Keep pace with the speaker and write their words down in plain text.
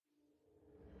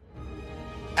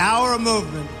Our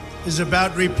movement is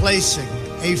about replacing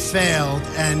a failed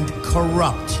and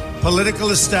corrupt political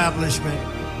establishment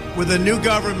with a new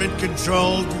government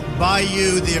controlled by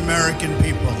you, the American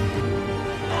people.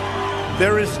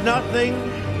 There is nothing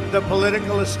the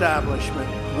political establishment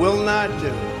will not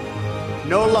do,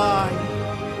 no lie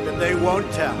that they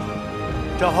won't tell,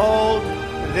 to hold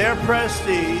their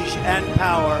prestige and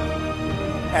power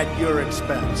at your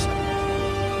expense.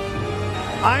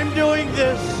 I'm doing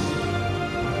this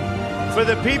for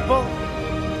the people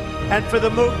and for the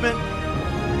movement,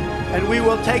 and we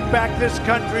will take back this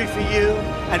country for you,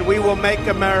 and we will make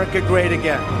America great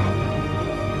again.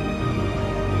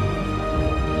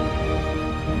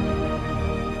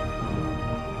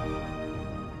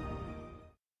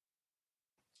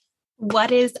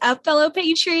 What is up, fellow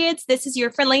Patriots? This is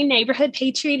your friendly neighborhood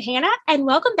Patriot, Hannah, and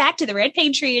welcome back to the Red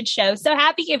Patriot Show. So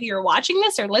happy if you're watching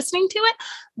this or listening to it.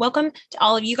 Welcome to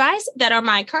all of you guys that are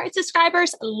my current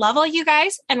subscribers. Love all you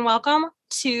guys, and welcome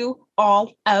to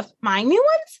all of my new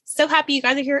ones. So happy you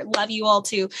guys are here. Love you all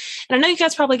too. And I know you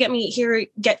guys probably get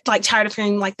like tired of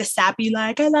hearing like the sappy,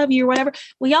 like, I love you or whatever.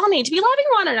 We all need to be loving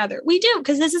one another. We do,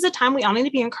 because this is a time we all need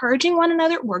to be encouraging one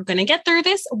another. We're going to get through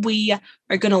this. We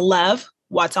are going to love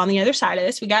what's on the other side of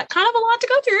this. We got kind of a lot to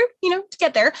go through, to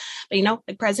get there. But,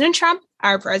 like President Trump,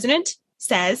 our president,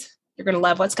 says, you're going to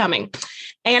love what's coming.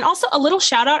 And also a little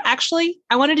shout out. Actually,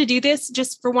 I wanted to do this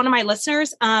just for one of my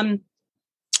listeners.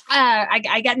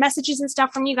 I get messages and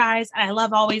stuff from you guys, and I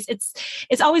love always,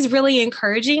 it's always really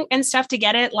encouraging and stuff to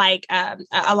get it. Like, a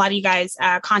lot of you guys,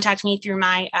 contact me through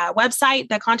my, website,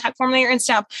 the contact form there and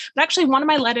stuff. But actually one of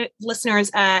my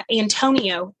listeners,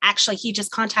 Antonio, actually, he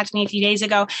just contacted me a few days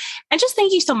ago, and just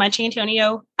thank you so much,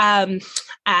 Antonio.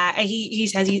 He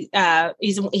says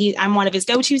I'm one of his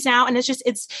go-tos now. And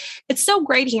it's so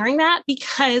great hearing that,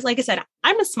 because like I said,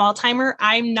 I'm a small timer.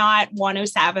 I'm not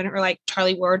 107 or like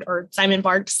Charlie Ward or Simon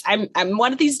Barks. I'm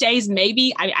one of these days,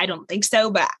 maybe. I don't think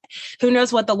so, but who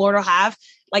knows what the Lord will have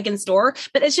like in store.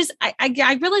 But it's just,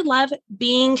 I really love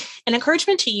being an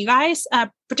encouragement to you guys,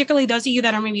 particularly those of you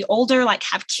that are maybe older, like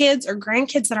have kids or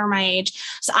grandkids that are my age.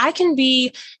 So I can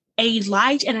be a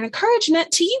light and an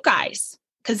encouragement to you guys,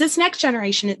 because this next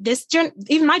generation,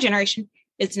 even my generation,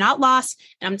 it's not lost.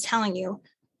 And I'm telling you,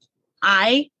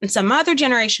 I and some other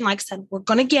generation, like I said, we're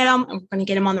going to get them, and we're going to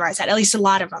get them on the right side, at least a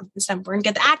lot of them. And so we're going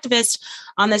to get the activists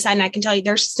on this side. And I can tell you,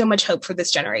 there's so much hope for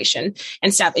this generation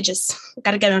and stuff. It just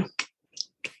got to get them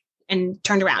and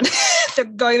turned around. They're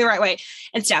going the right way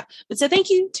and stuff. But so thank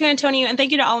you to Antonio, and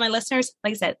thank you to all my listeners.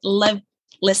 Like I said, love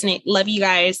listening, love you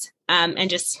guys.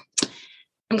 And just,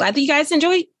 I'm glad that you guys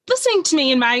enjoy listening to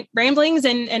me and my ramblings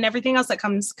and everything else that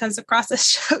comes across this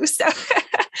show. So,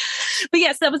 but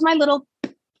yes, that was my little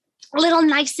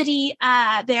nicety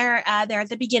there at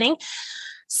the beginning.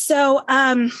 So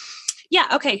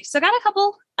okay. So I got a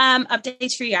couple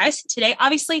updates for you guys today.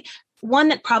 Obviously, one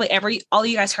that probably all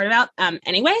you guys heard about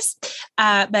anyways,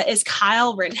 but is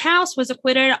Kyle Rittenhouse was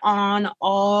acquitted on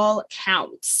all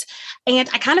counts. And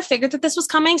I kind of figured that this was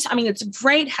coming. So, I mean, it's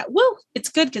great. It's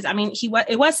good because, I mean,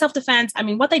 it was self-defense. I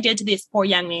mean, what they did to this poor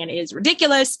young man is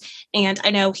ridiculous. And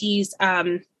I know he's,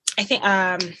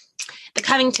 the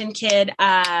Covington kid,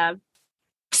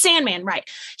 Sandman, right?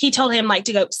 He told him like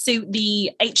to go shoot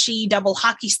the HE double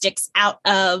hockey sticks out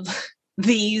of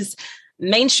these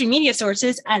mainstream media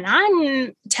sources. And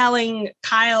I'm telling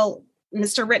Kyle,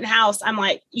 Mr. Rittenhouse, I'm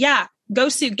like, yeah, go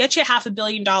sue, get you $500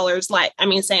 million. Like, I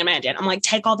mean, Sandman did. I'm like,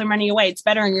 take all their money away. It's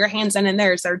better in your hands than in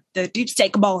theirs. They're the deep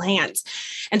stakeable hands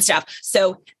and stuff.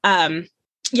 So,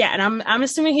 yeah, and I'm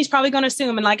assuming he's probably going to sue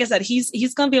him. And like I said,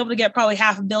 he's going to be able to get probably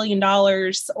 $500 million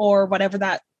or whatever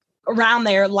that around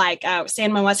there, like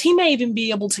Sandman was. He may even be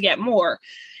able to get more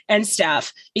and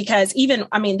stuff, because even,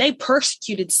 I mean, they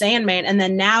persecuted Sandman. And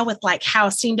then now with like how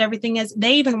esteemed everything is,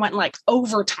 they even went like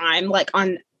overtime, like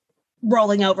on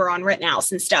rolling over on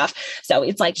Rittenhouse and stuff. So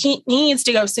it's like, he needs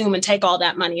to go sue him and take all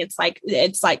that money. It's like,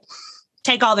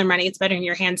 take all their money. It's better in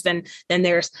your hands than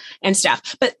theirs and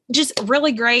stuff. But just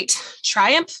really great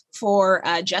triumph for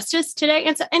justice today.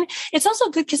 And it's also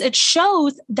good because it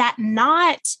shows that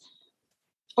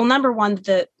number one,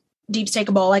 the deep state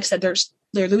cabal, like I said,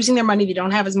 they're losing their money. They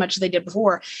don't have as much as they did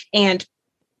before. And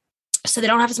so they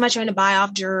don't have as much money to buy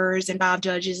off jurors and buy off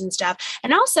judges and stuff.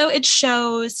 And also it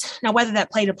shows, now whether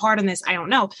that played a part in this, I don't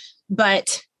know,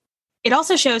 but it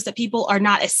also shows that people are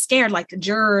not as scared, like the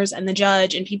jurors and the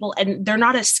judge and people, and they're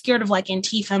not as scared of like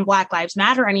Antifa and Black Lives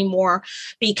Matter anymore,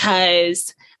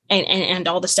 because, and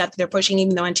all the stuff that they're pushing,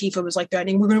 even though Antifa was like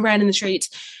threatening, we're going to riot in the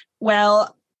streets.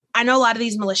 Well, I know a lot of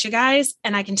these militia guys,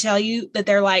 and I can tell you that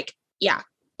they're like, yeah,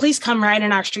 please come riot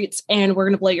in our streets and we're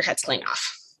going to blow your heads clean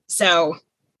off. So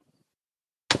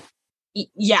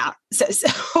Yeah.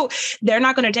 So they're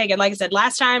not going to take it. Like I said,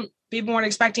 last time people weren't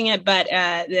expecting it, but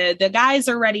the guys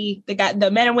are ready. The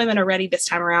men and women are ready this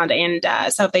time around. And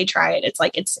so if they try it,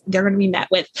 they're going to be met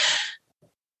with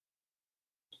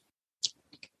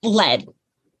lead.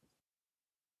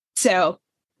 So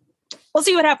we'll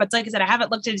see what happens. Like I said, I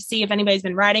haven't looked to see if anybody's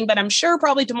been writing, but I'm sure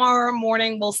probably tomorrow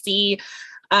morning we'll see.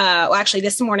 Well, actually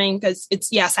this morning, because it's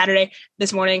Saturday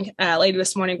this morning, later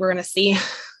this morning, we're going to see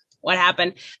what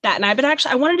happened that night. But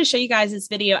actually, I wanted to show you guys this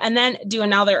video and then do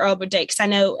another update, because I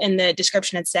know in the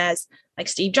description it says like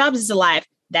Steve Jobs is alive.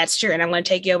 That's true. And I'm going to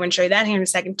take you over and show you that here in a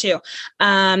second too.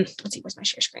 Let's see, where's my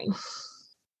share screen?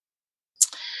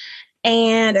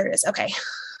 And there it is. Okay.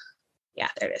 Yeah,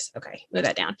 there it is. Okay, move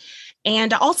that down.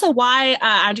 And also why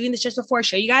I'm doing this just before I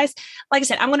show you guys. Like I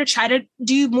said, I'm going to try to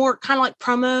do more kind of like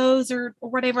promos or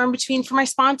whatever in between for my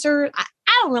sponsor. I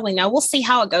don't really know. We'll see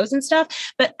how it goes and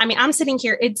stuff. But I mean, I'm sitting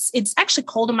here. It's actually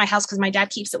cold in my house because my dad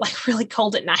keeps it like really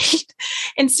cold at night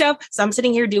and stuff. So I'm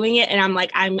sitting here doing it, and I'm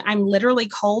like, I'm literally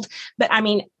cold. But I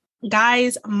mean,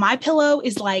 guys, my pillow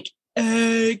is like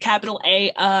capital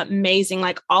A, amazing.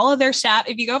 Like all of their stuff.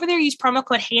 If you go over there, use promo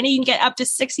code Hannah, you can get up to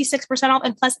 66% off.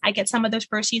 And plus I get some of those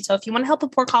proceeds. So if you want to help a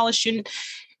poor college student,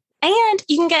 and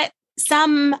you can get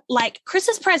some like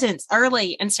Christmas presents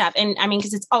early and stuff. And I mean,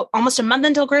 because it's almost a month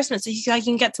until Christmas. So you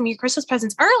can get some of your Christmas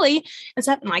presents early and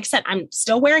stuff. And like I said, I'm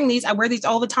still wearing these. I wear these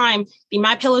all the time. The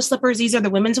My Pillow slippers. These are the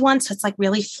women's ones. So it's like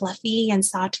really fluffy and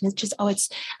soft. And it's just,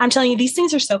 I'm telling you, these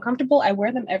things are so comfortable. I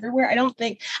wear them everywhere. I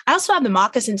also have the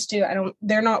moccasins too.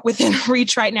 They're not within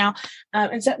reach right now.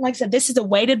 And so, like I said, this is a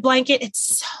weighted blanket. It's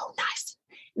so nice.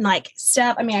 Like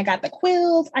stuff. I mean, I got the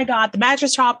quilt, I got the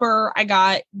mattress topper, I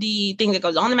got the thing that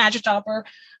goes on the mattress topper,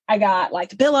 I got like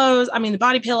the pillows, I mean the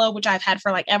body pillow, which I've had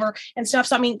for like ever and stuff.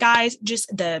 So I mean, guys,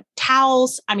 just the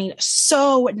towels, I mean,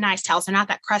 so nice towels. They're not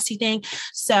that crusty thing.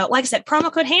 So like I said, promo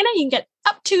code Hannah, you can get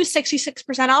up to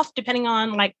 66% off depending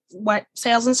on like what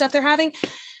sales and stuff they're having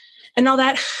and all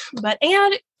that.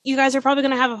 And you guys are probably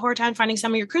going to have a hard time finding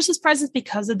some of your Christmas presents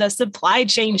because of the supply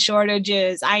chain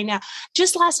shortages. I know.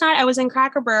 Just last night I was in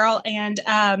Cracker Barrel, and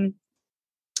I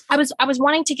was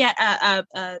wanting to get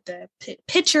the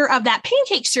picture of that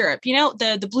pancake syrup,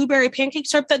 the blueberry pancake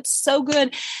syrup that's so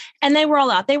good. And they were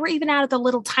all out. They were even out of the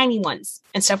little tiny ones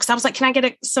and stuff. Because I was like, can I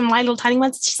get some light little tiny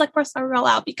ones? She's like, first they're all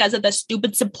out because of the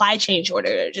stupid supply chain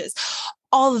shortages.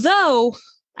 Although,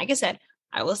 like I said,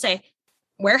 I will say,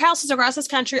 warehouses across this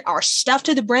country are stuffed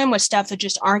to the brim with stuff that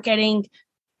just aren't getting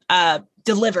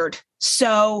delivered.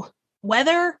 So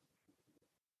the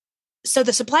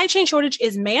supply chain shortage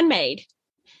is man-made.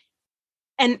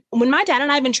 And when my dad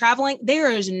and I have been traveling,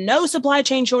 there is no supply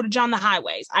chain shortage on the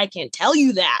highways. I can tell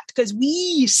you that because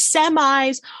we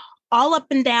semis all up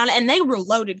and down, and they were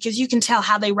loaded because you can tell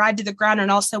how they ride to the ground. And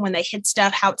also when they hit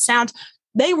stuff, how it sounds,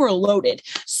 they were loaded.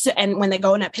 So, and when they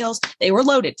go in up hills, they were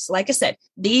loaded. So like I said,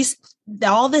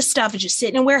 all this stuff is just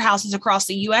sitting in warehouses across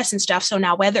the U.S. and stuff. So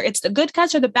now whether it's the good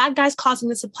guys or the bad guys causing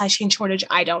the supply chain shortage,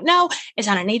 I don't know. It's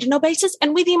on a need to know basis.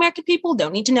 And we, the American people,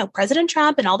 don't need to know. President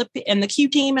Trump and the Q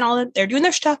team and all that, they're doing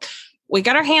their stuff. We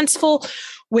got our hands full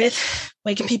with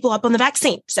waking people up on the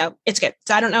vaccine. So it's good.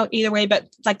 So I don't know either way, but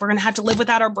like we're going to have to live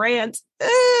without our brands.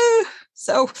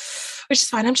 So which is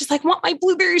fine. I'm just like, want my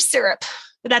blueberry syrup.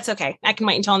 But that's okay. I can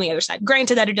wait until on the other side.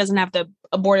 Granted that it doesn't have the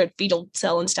aborted fetal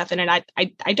cell and stuff in it.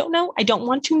 I don't know. I don't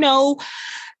want to know.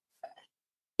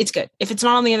 It's good. If it's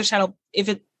not on the other side, if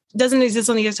it doesn't exist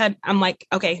on the other side, I'm like,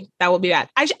 okay, that will be bad.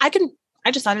 I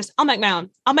just thought I'll make my own.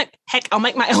 I'll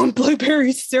make my own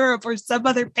blueberry syrup, or some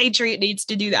other patriot needs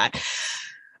to do that.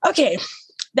 Okay.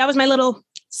 That was my little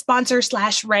sponsor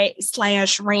slash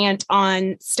rant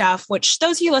on stuff, which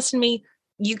those of you listen to me,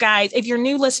 you guys, if you're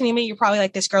new listening to me, you're probably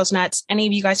like, this girl's nuts. Any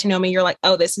of you guys who know me, you're like,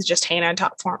 oh, this is just Hannah in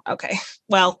top form. Okay.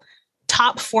 Well,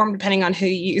 top form, depending on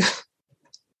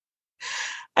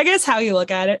I guess how you look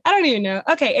at it. I don't even know.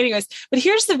 Okay. Anyways, but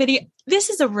here's the video.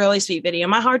 This is a really sweet video.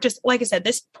 My heart just, like I said,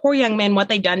 this poor young man, what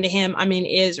they done to him, I mean,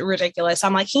 is ridiculous.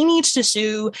 I'm like, he needs to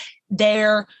sue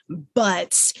their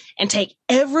butts and take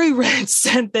every red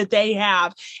cent that they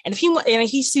have. And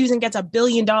if he sues and gets $1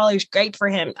 billion, great for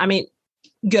him. I mean,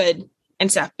 good.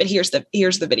 And stuff, but here's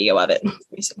the video of it. Let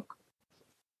me see.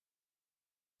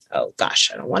 Oh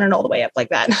gosh, I don't want it all the way up like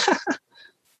that.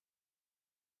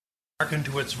 Hearken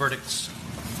to its verdicts.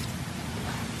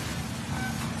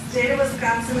 State of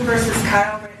Wisconsin versus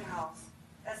Kyle Rittenhouse.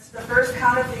 As to the first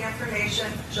count of the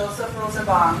information, Joseph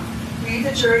Rosenbaum. We,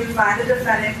 the jury, find the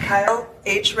defendant Kyle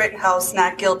H. Rittenhouse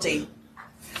not guilty.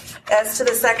 As to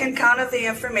the second count of the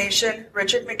information,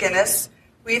 Richard McGinnis.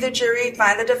 We, the jury,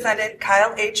 find the defendant,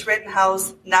 Kyle H.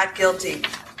 Rittenhouse, not guilty.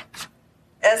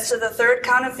 As to the third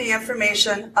count of the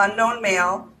information, unknown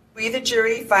male, we, the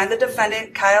jury, find the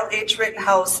defendant, Kyle H.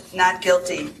 Rittenhouse, not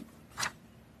guilty.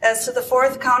 As to the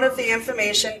fourth count of the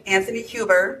information, Anthony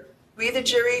Huber, we, the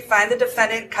jury, find the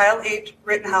defendant, Kyle H.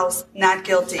 Rittenhouse, not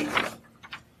guilty.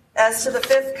 As to the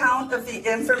fifth count of the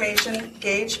information,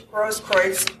 Gage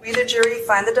Grosskreutz, we, the jury,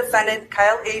 find the defendant,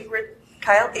 Kyle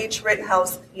H.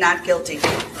 Rittenhouse, not guilty.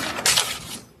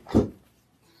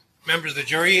 Members of the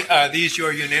jury, are these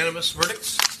your unanimous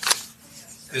verdicts?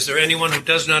 Is there anyone who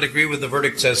does not agree with the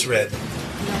verdicts as read?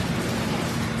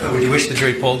 Would you wish the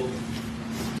jury polled?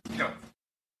 No.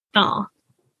 Oh,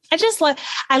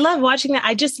 I love watching that.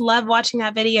 I just love watching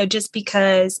that video just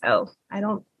because, no,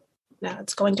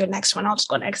 it's going to the next one. I'll just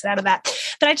go and exit out of that.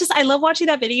 But I love watching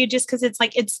that video just because it's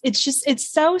like, it's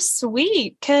so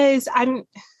sweet because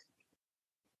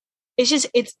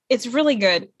it's really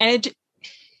good. And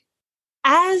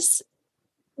as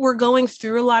we're going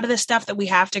through a lot of the stuff that we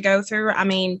have to go through, I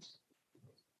mean,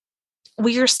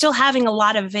 we are still having a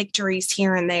lot of victories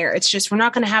here and there. It's just, we're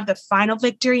not going to have the final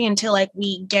victory until like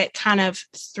we get kind of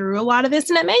through a lot of this,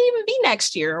 and it may even be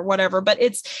next year or whatever, but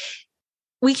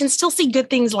we can still see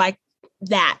good things like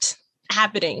that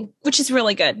happening, which is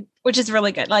really good. Like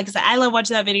I said, I love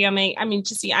watching that video. And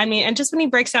just when he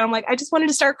breaks down, I'm like, I just wanted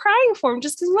to start crying for him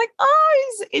just because I'm like,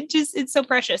 it's so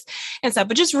precious and stuff,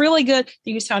 but just really good.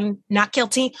 He was found not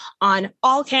guilty on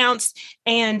all counts.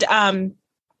 And,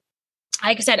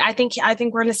 like I said, I think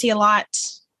we're going to see a lot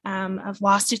of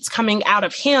lawsuits coming out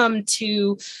of him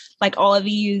to like all of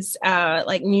these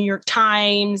like New York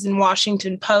Times and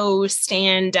Washington Post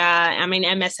and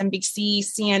MSNBC,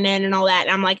 CNN and all that.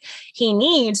 And I'm like, he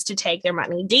needs to take their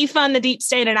money, defund the deep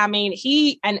state. And I mean,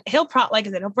 he'll probably, like I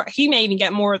said, he may even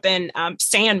get more than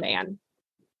Sandman.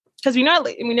 Because we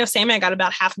know Sandman got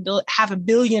about $500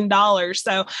 million.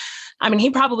 So, I mean,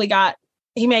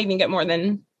 he may even get more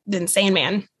than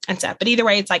Sandman and stuff. But either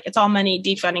way, it's like, it's all money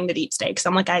defunding the deep state. Cause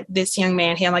I'm like, this young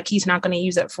man, he's not going to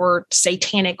use it for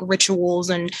satanic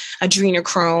rituals and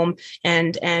adrenochrome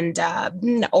and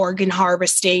organ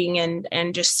harvesting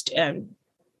and just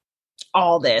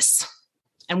all this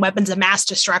and weapons of mass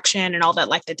destruction and all that,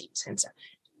 like the deep state stuff.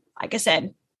 Like I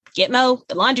said, Gitmo,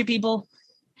 the laundry people,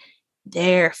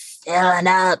 they're filling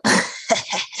up.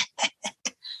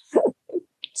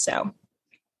 So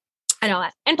I know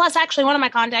that. And plus, actually, one of my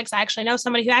contacts, I actually know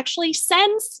somebody who actually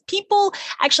sends people,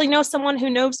 know someone who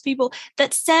knows people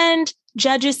that send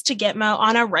judges to Gitmo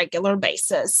on a regular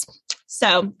basis.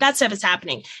 So that stuff is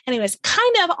happening. Anyways,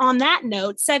 kind of on that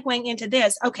note, segueing into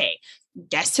this, okay,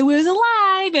 guess who is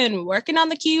alive and working on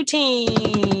the Q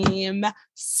team?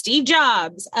 Steve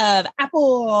Jobs of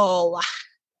Apple.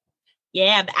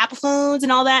 Yeah, the Apple phones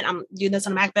and all that. I'm doing this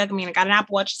on a MacBook. I mean, I got an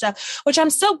Apple Watch and stuff, which I'm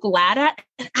so glad at.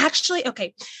 And actually,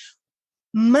 okay,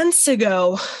 months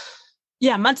ago,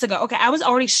 okay, I was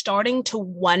already starting to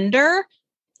wonder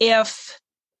if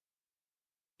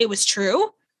it was true.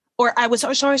 Or I was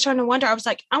always trying to wonder, I was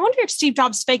like, I wonder if Steve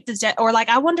Jobs faked his death, or like,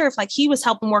 I wonder if like he was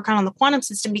helping work on the quantum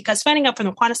system, because finding out from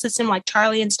the quantum system, like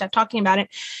Charlie and stuff talking about it.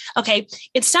 Okay.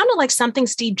 It sounded like something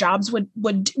Steve Jobs would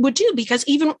do, because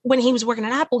even when he was working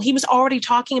at Apple, he was already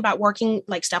talking about working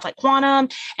like stuff like quantum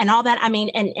and all that. I mean,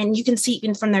 and you can see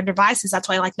even from their devices, that's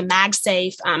why like the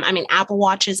MagSafe, Apple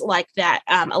Watches, like that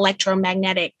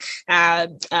electromagnetic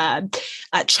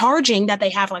charging that they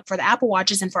have like for the Apple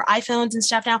Watches and for iPhones and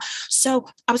stuff now. So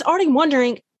I was already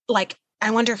wondering, like,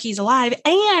 I wonder if he's alive.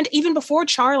 And even before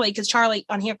Charlie, because Charlie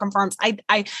on here confirms, I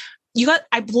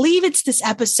believe it's this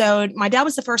episode. My dad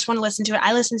was the first one to listen to it.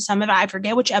 I listened to some of it. I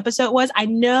forget which episode it was. I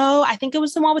think it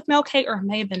was the one with Mel K, or it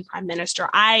may have been Prime Minister.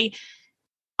 I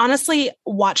honestly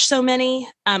watch so many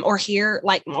or hear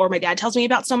like, or my dad tells me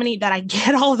about so many that I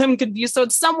get all of them confused. So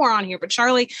it's somewhere on here, but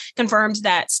Charlie confirms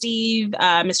that Steve,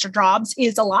 Mr. Jobs,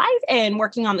 is alive and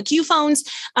working on the Q phones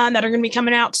that are going to be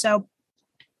coming out. So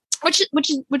which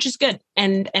is good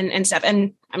and stuff.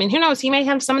 And I mean, who knows, he may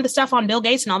have some of the stuff on Bill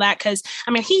Gates and all that. Cause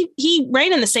I mean, he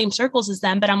ran in the same circles as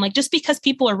them, but I'm like, just because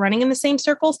people are running in the same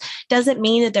circles doesn't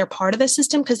mean that they're part of the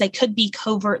system. Cause they could be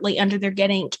covertly under there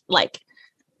getting like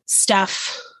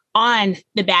stuff on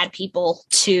the bad people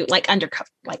to like undercover,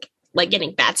 like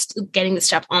getting the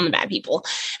stuff on the bad people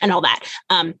and all that.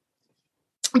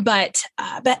 But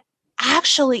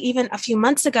actually even a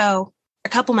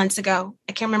couple months ago,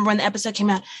 I can't remember when the episode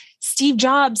came out, Steve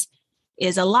Jobs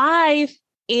is alive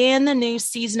in the new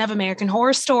season of American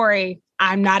Horror Story.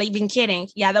 I'm not even kidding.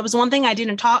 Yeah, that was one thing I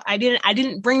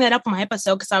didn't bring that up on my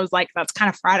episode because I was like, that's kind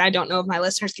of fried. I don't know if my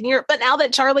listeners can hear it, but now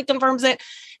that Charlie confirms it,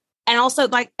 and also,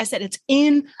 like I said, it's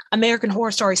in American Horror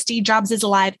Story. Steve Jobs is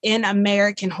alive in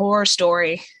American Horror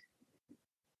Story.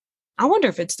 I wonder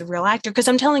if it's the real actor, because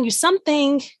I'm telling you,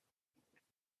 something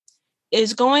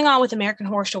is going on with American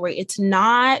Horror Story. It's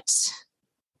not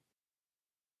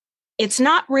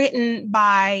written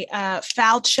by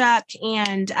Falchuk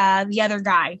and the other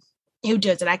guy who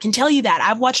does it. I can tell you that.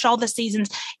 I've watched all the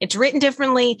seasons. It's written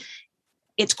differently.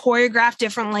 It's choreographed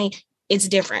differently. It's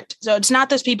different. So it's not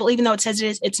those people, even though it says it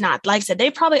is, it's not. Like I said,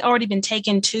 they've probably already been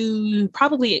taken to they've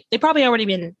probably already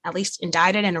been at least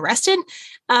indicted and arrested.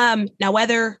 Now,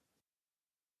 whether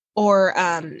or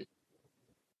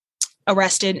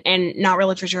arrested and not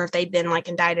really for sure if they've been like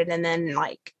indicted and then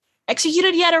like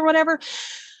executed yet or whatever,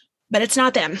 but it's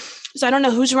not them. So I don't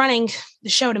know who's running the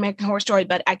show to American Horror Story,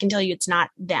 but I can tell you it's not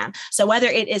them. So whether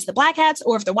it is the black hats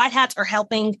or if the white hats are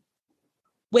helping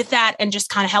with that and just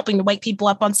kind of helping to wake people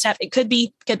up on stuff, it could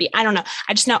be, I don't know.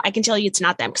 I just know I can tell you it's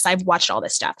not them because I've watched all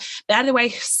this stuff. But either way,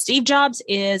 Steve Jobs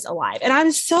is alive. And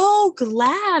I'm so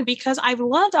glad because I've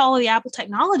loved all of the Apple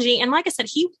technology. And like I said,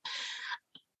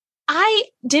 I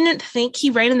didn't think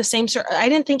he ran in the same, I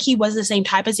didn't think he was the same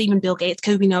type as even Bill Gates,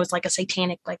 because we know it's like a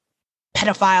satanic, like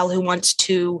pedophile who wants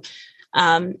to,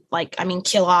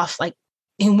 kill off, like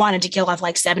he wanted to kill off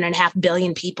like 7.5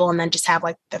 billion people and then just have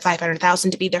like the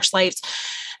 500,000 to be their slaves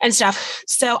and stuff.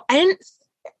 So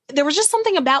there was just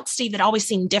something about Steve that always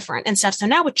seemed different and stuff. So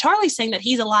now with Charlie saying that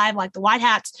he's alive, like the white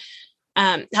hats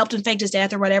helped him fake his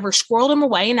death or whatever, squirreled him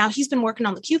away. And now he's been working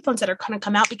on the coupons that are going to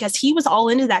come out because he was all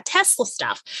into that Tesla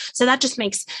stuff. So that just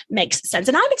makes sense.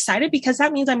 And I'm excited because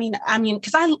that means,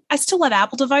 because I still love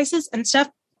Apple devices and stuff.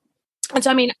 And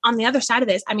so, on the other side of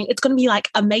this, it's going to be like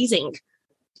amazing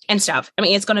and stuff.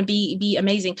 It's going to be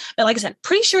amazing. But like I said,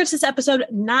 pretty sure it's this episode.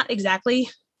 Not exactly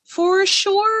for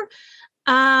sure.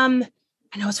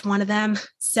 I know it's one of them.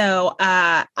 So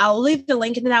I'll leave the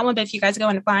link into that one. But if you guys go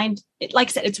and find it, like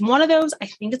I said, it's one of those. I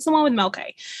think it's the one with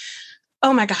Melke.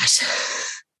 Oh my gosh.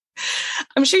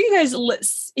 I'm sure you guys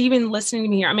even listening to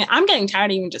me here. I'm getting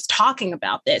tired of even just talking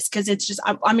about this because it's just,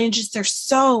 there's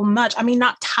so much.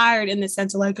 Not tired in the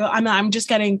sense of like, I'm just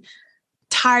getting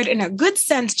tired in a good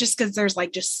sense just because there's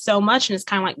like just so much and it's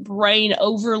kind of like brain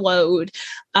overload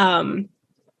and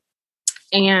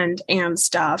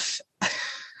stuff.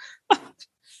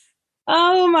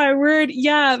 Oh my word.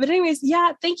 Yeah. But anyways,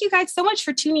 thank you guys so much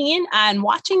for tuning in and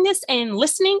watching this and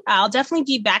listening. I'll definitely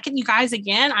be back at you guys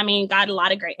again. Got a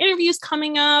lot of great interviews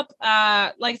coming up.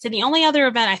 Like I said, the only other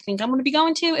event I think I'm going to be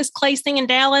going to is Clay's thing in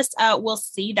Dallas. We'll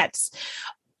see. That's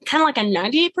kind of like a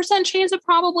 98% chance of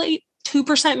probably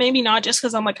 2%, maybe not, just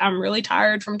because I'm really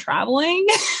tired from traveling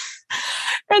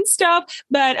and stuff.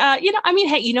 But,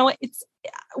 hey, you know what?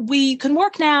 We can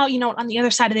work now, on the other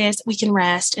side of this, we can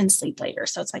rest and sleep later.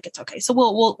 So it's like, it's okay. So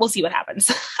we'll see what happens.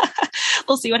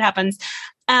 We'll see what happens.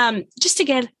 Just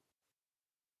again,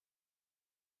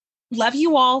 love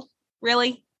you all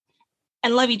really,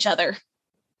 and love each other.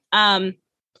 As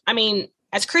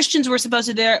Christians, we're supposed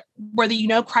to do, whether you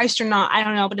know Christ or not, I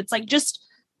don't know, but it's like, just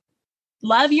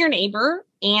love your neighbor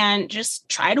and just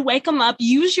try to wake them up.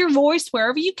 Use your voice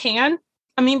wherever you can.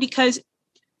 Because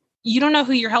you don't know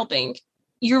who you're helping.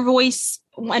 Your voice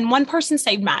and one person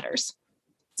saved matters.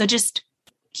 So just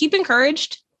keep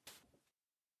encouraged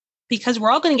because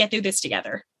we're all going to get through this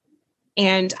together.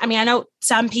 And I know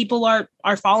some people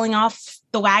are falling off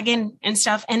the wagon and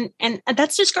stuff, and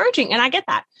that's discouraging. And I get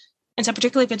that. And so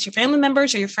particularly if it's your family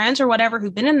members or your friends or whatever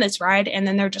who've been in this ride, and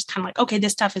then they're just kind of like, okay,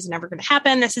 this stuff is never going to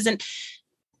happen. This isn't,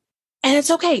 and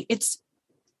it's okay.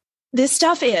 This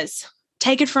stuff is,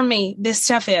 take it from me. This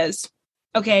stuff is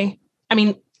okay.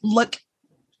 Look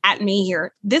at me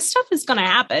here. This stuff is going to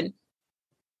happen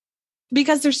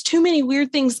because there's too many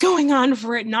weird things going on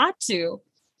for it not to.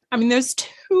 There's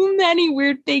too many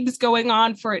weird things going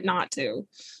on for it not to.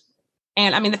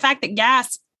 And the fact that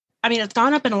gas, it's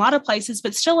gone up in a lot of places,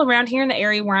 but still around here in the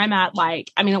area where I'm at,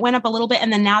 it went up a little bit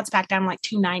and then now it's back down like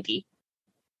 $2.90.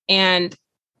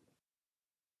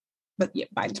 But yeah,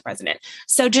 Biden's president.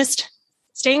 So just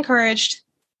stay encouraged.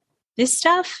 This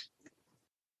stuff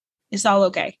is all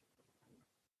okay.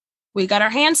 We got our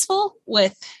hands full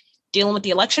with dealing with the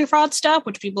election fraud stuff,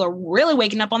 which people are really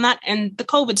waking up on that, and the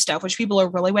COVID stuff, which people are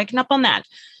really waking up on that.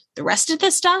 The rest of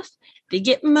this stuff, they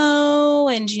get Mo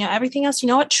and everything else. You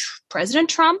know what? President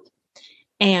Trump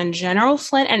and General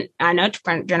Flynn, and I know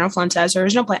General Flynn says there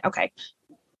is no plan. Okay,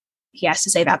 he has to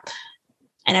say that,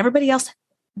 and everybody else,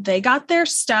 they got their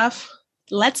stuff.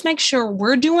 Let's make sure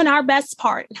we're doing our best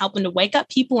part in helping to wake up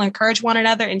people and encourage one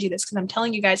another and do this. Because I'm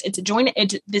telling you guys, it's a joint.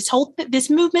 This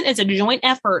movement is a joint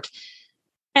effort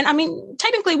And I mean,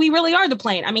 technically, we really are the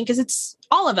plane. I mean, because it's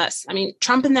all of us. I mean,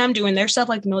 Trump and them doing their stuff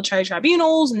like the military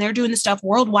tribunals, and they're doing the stuff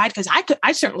worldwide. Because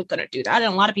I certainly couldn't do that,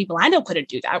 and a lot of people I know couldn't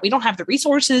do that. We don't have the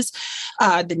resources,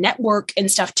 the network,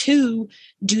 and stuff to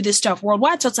do this stuff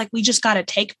worldwide. So it's like we just got to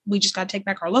take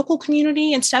back our local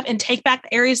community and stuff, and take back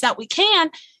the areas that we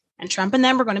can. And Trump and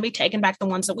them are going to be taking back the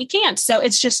ones that we can't. So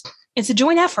it's a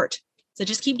joint effort. So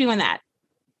just keep doing that.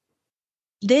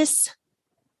 This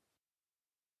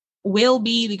will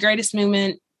be the greatest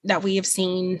movement that we have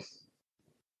seen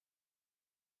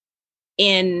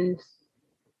in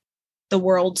the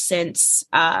world since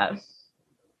the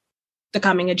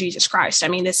coming of Jesus Christ. I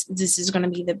mean, this is going to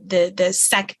be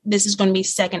this is going to be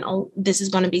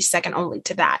second only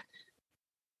to that.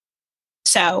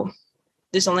 So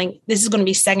this is going to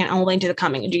be second only to the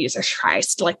coming of Jesus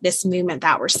Christ, like this movement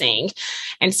that we're seeing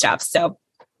and stuff. So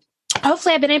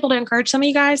hopefully I've been able to encourage some of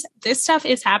you guys. This stuff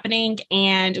is happening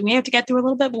and we have to get through a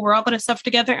little bit, but we're all going to suffer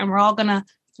together and we're all going to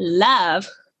love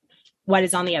what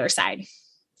is on the other side.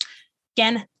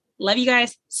 Again, love you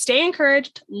guys. Stay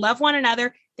encouraged. Love one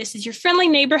another. This is your friendly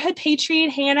neighborhood patriot,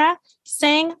 Hannah,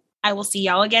 saying I will see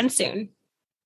y'all again soon.